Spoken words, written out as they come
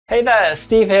Hey there,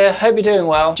 Steve here, hope you're doing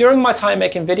well. During my time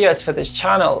making videos for this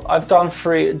channel, I've gone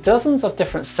through dozens of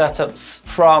different setups,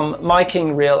 from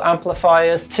miking real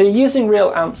amplifiers, to using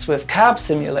real amps with cab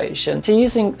simulation, to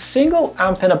using single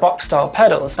amp in a box style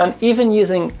pedals, and even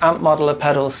using amp modeler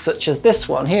pedals such as this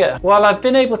one here. While I've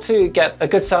been able to get a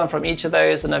good sound from each of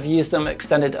those, and I've used them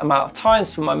extended amount of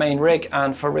times for my main rig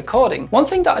and for recording, one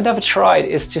thing that I never tried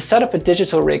is to set up a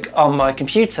digital rig on my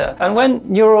computer. And when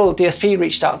Neural DSP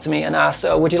reached out to me and asked,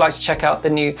 would you like to check out the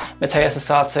new Matteo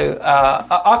Sasato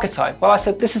Archetype? Well, I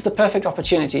said this is the perfect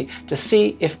opportunity to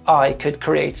see if I could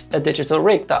create a digital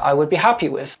rig that I would be happy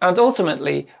with, and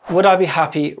ultimately would I be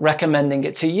happy recommending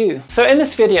it to you. So in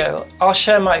this video I'll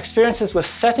share my experiences with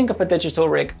setting up a digital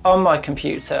rig on my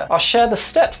computer. I'll share the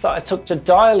steps that I took to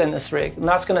dial in this rig, and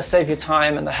that's going to save you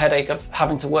time and the headache of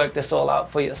having to work this all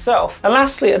out for yourself. And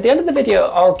lastly, at the end of the video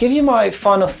I'll give you my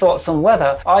final thoughts on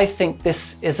whether I think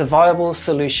this is a viable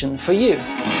solution for you.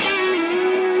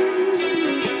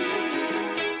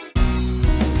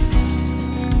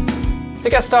 To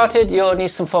get started, you'll need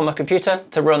some form of computer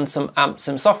to run some amp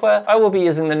sim software. I will be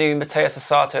using the new Matteo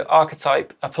Sasato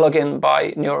Archetype, a plugin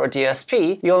by Neural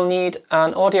DSP. You'll need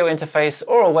an audio interface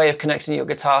or a way of connecting your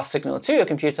guitar signal to your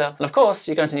computer. And of course,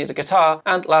 you're going to need a guitar.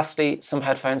 And lastly, some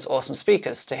headphones or some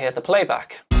speakers to hear the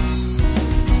playback.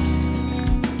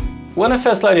 When I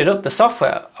first loaded up the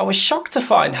software, I was shocked to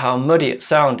find how muddy it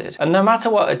sounded. And no matter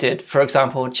what I did, for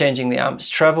example, changing the amp's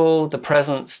treble, the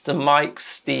presence, the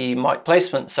mics, the mic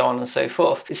placement, so on and so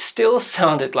forth, it still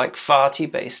sounded like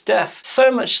farty bass def.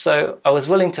 So much so, I was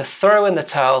willing to throw in the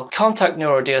towel, contact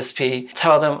Neural DSP,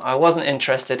 tell them I wasn't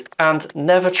interested, and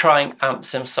never trying amp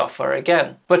sim software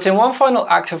again. But in one final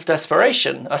act of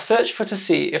desperation, I searched to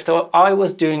see if I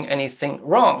was doing anything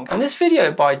wrong. And this video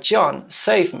by John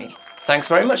saved me. Thanks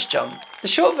very much, John. The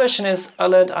short version is I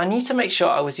learned I need to make sure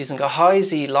I was using a high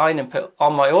Z line input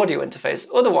on my audio interface,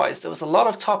 otherwise there was a lot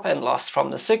of top end loss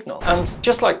from the signal. And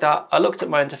just like that, I looked at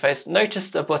my interface,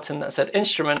 noticed a button that said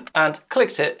instrument, and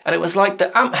clicked it, and it was like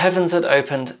the amp heavens had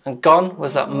opened, and gone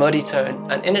was that muddy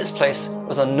tone, and in its place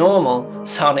was a normal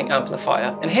sounding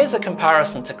amplifier. And here's a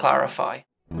comparison to clarify.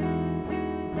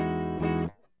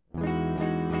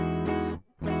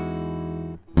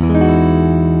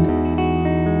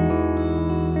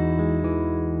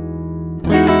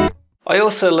 I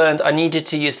also learned I needed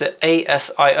to use the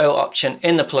ASIO option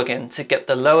in the plugin to get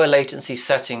the lower latency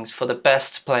settings for the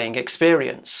best playing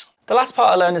experience. The last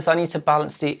part I learned is I need to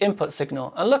balance the input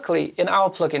signal, and luckily in our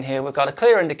plugin here we've got a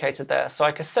clear indicator there, so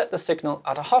I can set the signal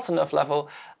at a hot enough level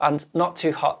and not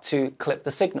too hot to clip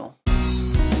the signal.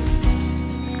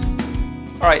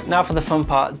 Alright, now for the fun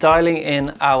part, dialing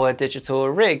in our digital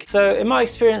rig. So in my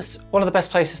experience, one of the best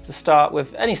places to start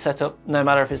with any setup, no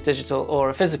matter if it's digital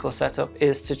or a physical setup,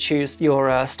 is to choose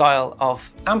your style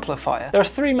of amplifier. There are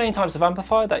three main types of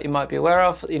amplifier that you might be aware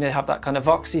of. You know, have that kind of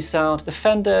voxy sound, the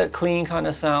Fender clean kind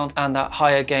of sound, and that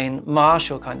higher gain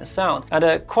Marshall kind of sound.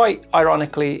 And quite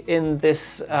ironically, in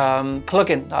this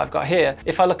plugin that I've got here,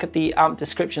 if I look at the amp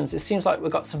descriptions, it seems like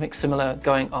we've got something similar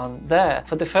going on there.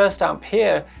 For the first amp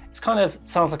here, it kind of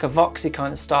sounds like a voxy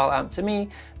kind of style amp to me.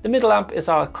 The middle amp is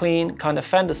our clean kind of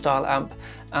Fender style amp,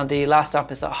 and the last amp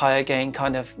is that higher gain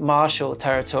kind of Marshall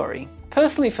territory.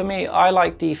 Personally for me, I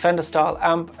like the Fender style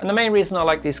amp, and the main reason I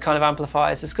like these kind of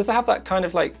amplifiers is because I have that kind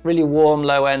of like really warm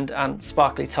low end and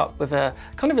sparkly top with a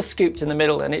kind of a scooped in the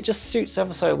middle, and it just suits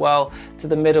ever so well to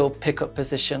the middle pickup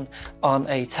position on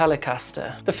a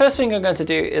Telecaster. The first thing I'm going to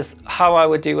do is how I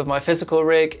would do with my physical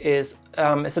rig is,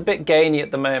 it's a bit gainy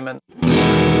at the moment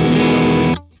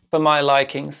for my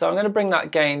liking, so I'm going to bring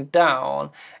that gain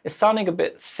down. It's sounding a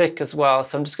bit thick as well,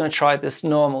 so I'm just going to try this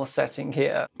normal setting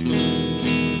here.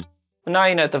 And now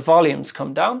you know the volumes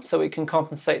come down, so we can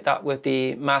compensate that with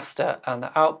the master and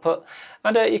the output,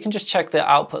 and you can just check the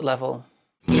output level.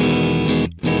 To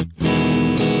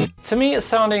me it's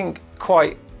sounding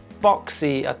quite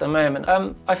boxy at the moment.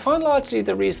 I find largely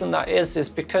the reason that is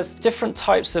because different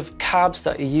types of cabs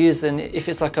that you're using, if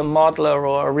it's like a modeler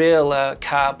or a real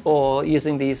cab, or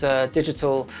using these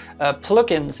digital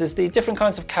plugins, is the different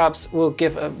kinds of cabs will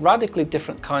give radically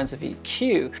different kinds of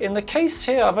EQ. In the case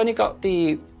here, I've only got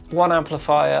the one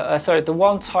amplifier, the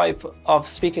one type of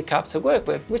speaker cab to work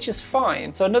with, which is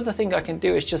fine. So another thing I can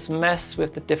do is just mess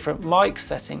with the different mic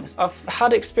settings. I've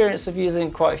had experience of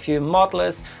using quite a few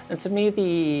modelers, and to me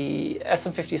the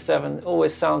SM57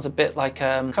 always sounds a bit like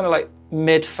kind of like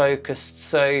mid-focused.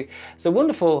 So it's a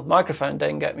wonderful microphone,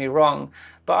 don't get me wrong,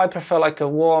 but I prefer like a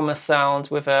warmer sound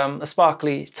with a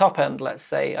sparkly top end, let's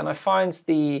say. And I find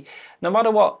no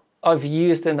matter what I've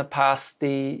used in the past,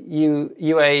 the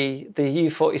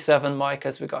U47 mic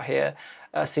as we got here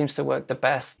seems to work the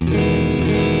best.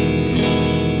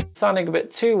 sounding a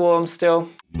bit too warm still.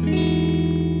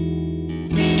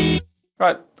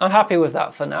 Right, I'm happy with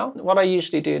that for now. What I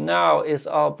usually do now is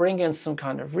I'll bring in some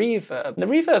kind of reverb. The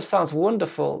reverb sounds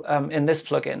wonderful in this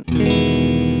plugin.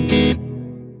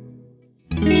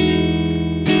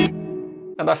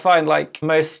 And I find like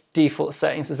most default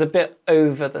settings is a bit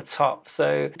over the top.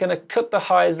 So I'm gonna cut the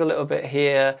highs a little bit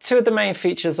here. Two of the main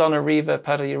features on a reverb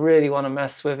pedal you really wanna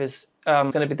mess with is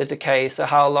gonna be the decay, so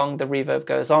how long the reverb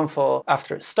goes on for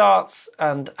after it starts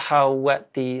and how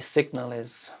wet the signal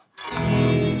is.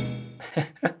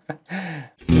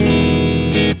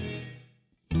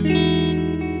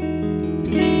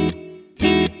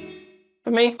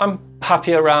 For me, I'm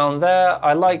happy around there.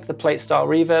 I like the plate style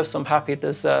reverb, so I'm happy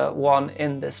there's one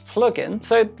in this plugin.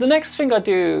 So the next thing I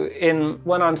do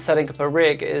when I'm setting up a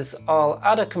rig is I'll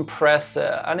add a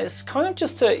compressor, and it's kind of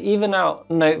just to even out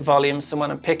note volumes. So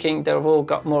when I'm picking, they've all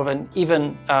got more of an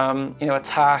even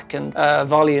attack and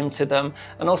volume to them,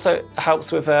 and also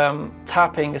helps with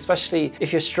tapping, especially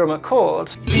if you strum a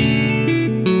chord.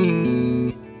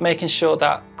 Making sure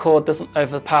that chord doesn't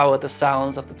overpower the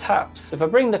sounds of the taps. If I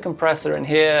bring the compressor in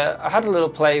here, I had a little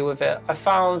play with it. I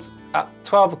found at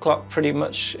 12 o'clock pretty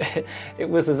much it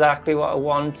was exactly what I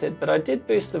wanted, but I did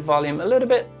boost the volume a little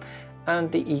bit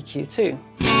and the EQ too.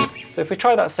 So if we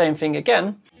try that same thing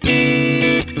again,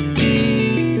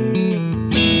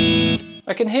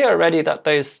 I can hear already that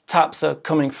those taps are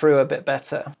coming through a bit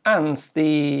better, and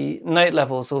the note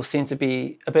levels all seem to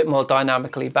be a bit more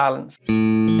dynamically balanced.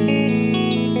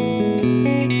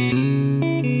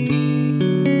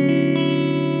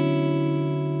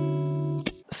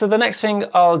 So the next thing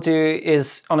I'll do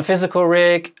is on a physical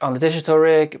rig, on a digital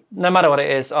rig, no matter what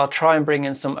it is, I'll try and bring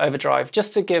in some overdrive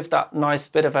just to give that nice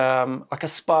bit of like a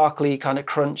sparkly kind of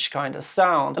crunch kind of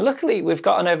sound. And luckily we've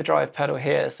got an overdrive pedal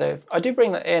here, so if I do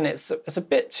bring that in, it's a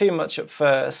bit too much at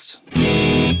first,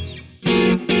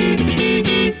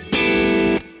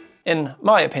 in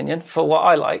my opinion, for what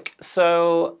I like.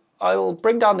 So I'll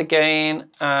bring down the gain,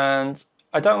 and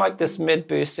I don't like this mid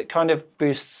boost. It kind of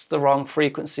boosts the wrong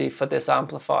frequency for this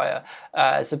amplifier.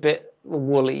 It's a bit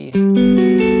woolly,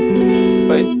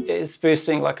 but it's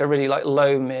boosting like a really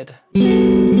low mid.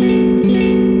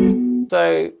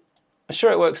 So I'm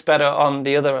sure it works better on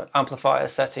the other amplifier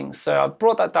settings. So I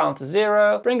brought that down to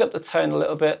 0, bring up the tone a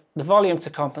little bit, the volume to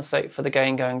compensate for the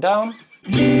gain going down.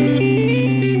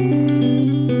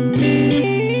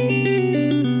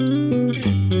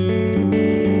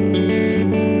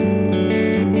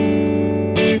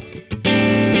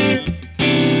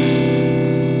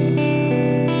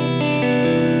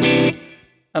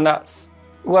 And that's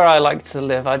where I like to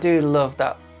live. I do love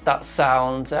that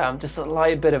sound, just a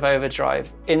light bit of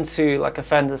overdrive into like a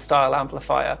Fender style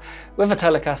amplifier with a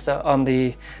Telecaster on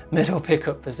the middle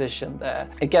pickup position there.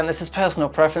 Again, this is personal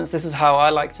preference. This is how I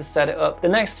like to set it up. The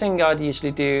next thing I'd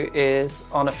usually do is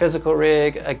on a physical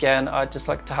rig. Again, I'd just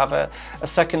like to have a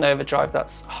second overdrive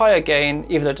that's higher gain,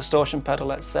 even a distortion pedal,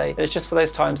 let's say. It's just for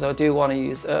those times I do want to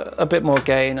use a bit more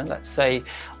gain, and let's say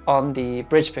on the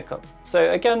bridge pickup. So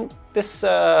again, this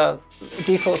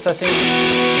default setting,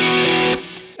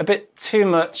 a bit too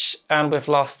much, and we've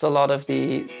lost a lot of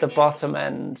the bottom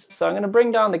end. So I'm going to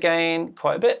bring down the gain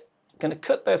quite a bit. I'm going to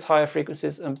cut those higher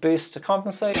frequencies and boost to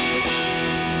compensate.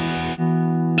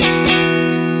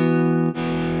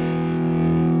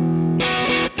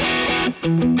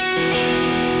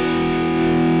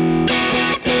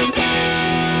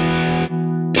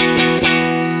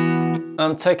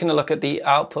 I'm taking a look at the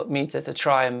output meter to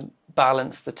try and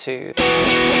balance the two.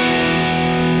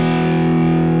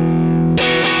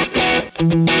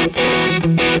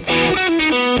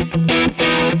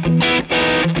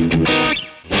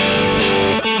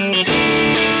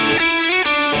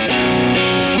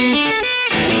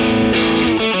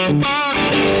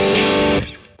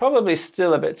 Probably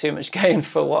still a bit too much gain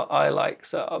for what I like,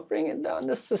 so I'll bring it down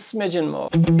just a smidgen more.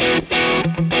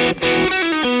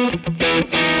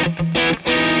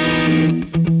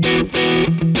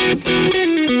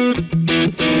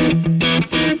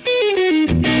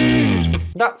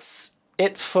 That's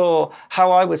it for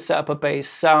how I would set up a bass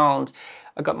sound.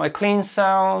 I've got my clean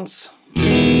sound.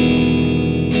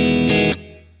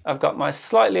 I've got my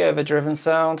slightly overdriven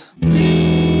sound.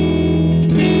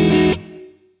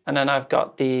 And then I've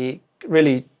got the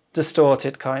really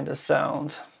distorted kind of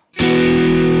sound.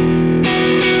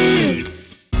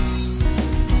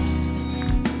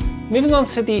 Moving on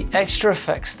to the extra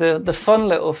effects, the fun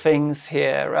little things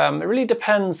here. It really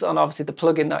depends on obviously the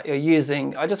plugin that you're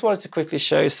using. I just wanted to quickly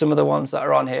show some of the ones that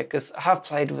are on here because I have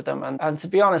played with them, and to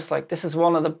be honest, like this is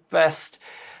one of the best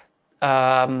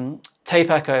tape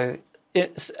echo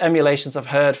emulations I've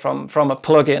heard from a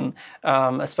plugin,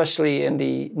 especially in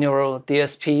the neural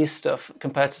DSP stuff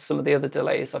compared to some of the other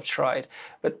delays I've tried.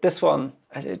 But this one,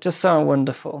 it just sounds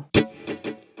wonderful.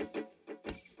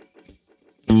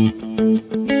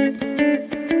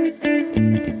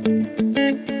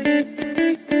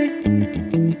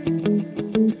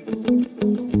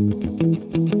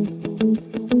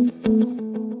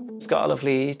 It's got a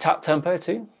lovely tap tempo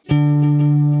too.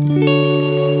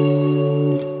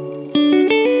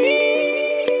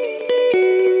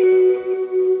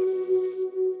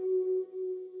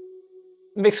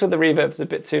 Mixed with the reverb is a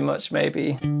bit too much,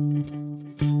 maybe.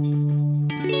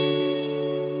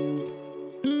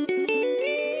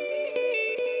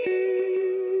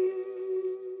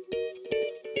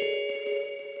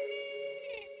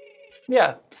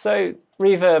 Yeah, so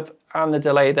reverb and the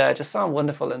delay there just sound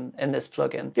wonderful in this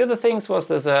plugin. The other things was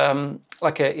there's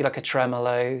like a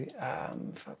tremolo.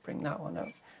 If I bring that one up.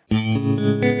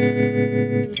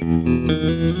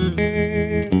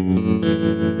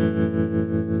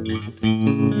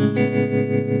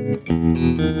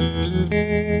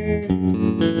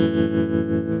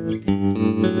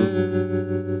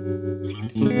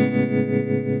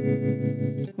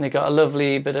 And you got a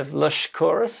lovely bit of lush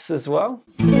chorus as well.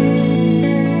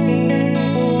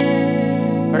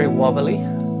 Very wobbly.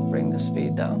 Bring the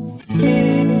speed down.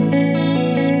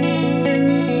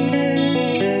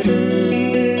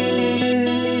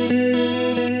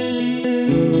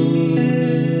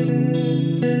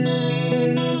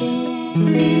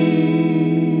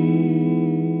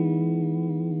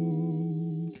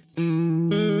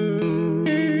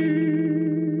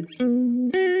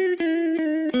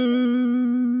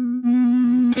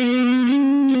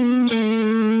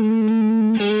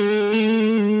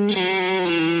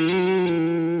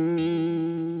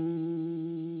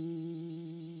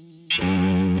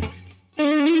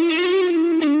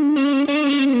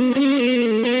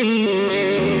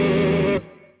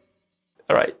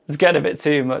 All right, it's getting a bit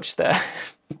too much there.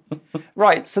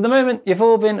 Right, so the moment you've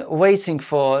all been waiting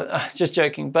for, just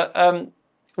joking, but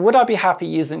would I be happy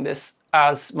using this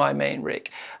as my main rig?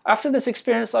 After this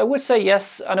experience, I would say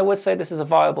yes, and I would say this is a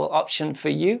viable option for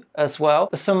you as well.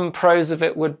 Some pros of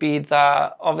it would be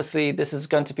that obviously this is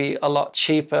going to be a lot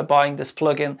cheaper buying this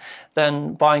plugin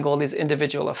than buying all these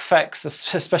individual effects,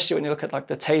 especially when you look at like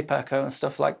the tape echo and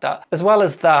stuff like that. As well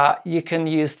as that, you can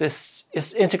use this,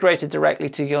 it's integrated directly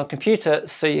to your computer,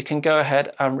 so you can go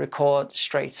ahead and record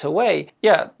straight away.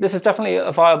 Yeah, this is definitely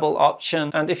a viable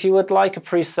option. And if you would like a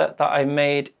preset that I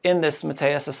made in this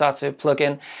Mateus Asato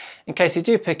plugin, in case you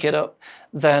do pick it up,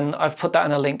 then I've put that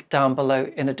in a link down below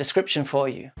in the description for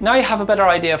you. Now you have a better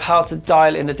idea of how to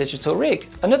dial in a digital rig.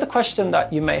 Another question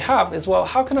that you may have is, well,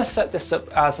 how can I set this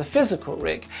up as a physical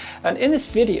rig? And in this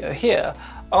video here,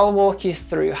 I'll walk you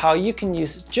through how you can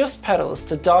use just pedals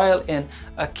to dial in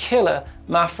a killer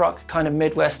math rock kind of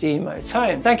Midwest emo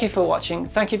tone. Thank you for watching.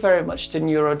 Thank you very much to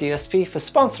Neuro DSP for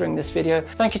sponsoring this video.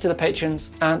 Thank you to the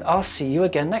patrons, and I'll see you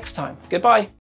again next time. Goodbye.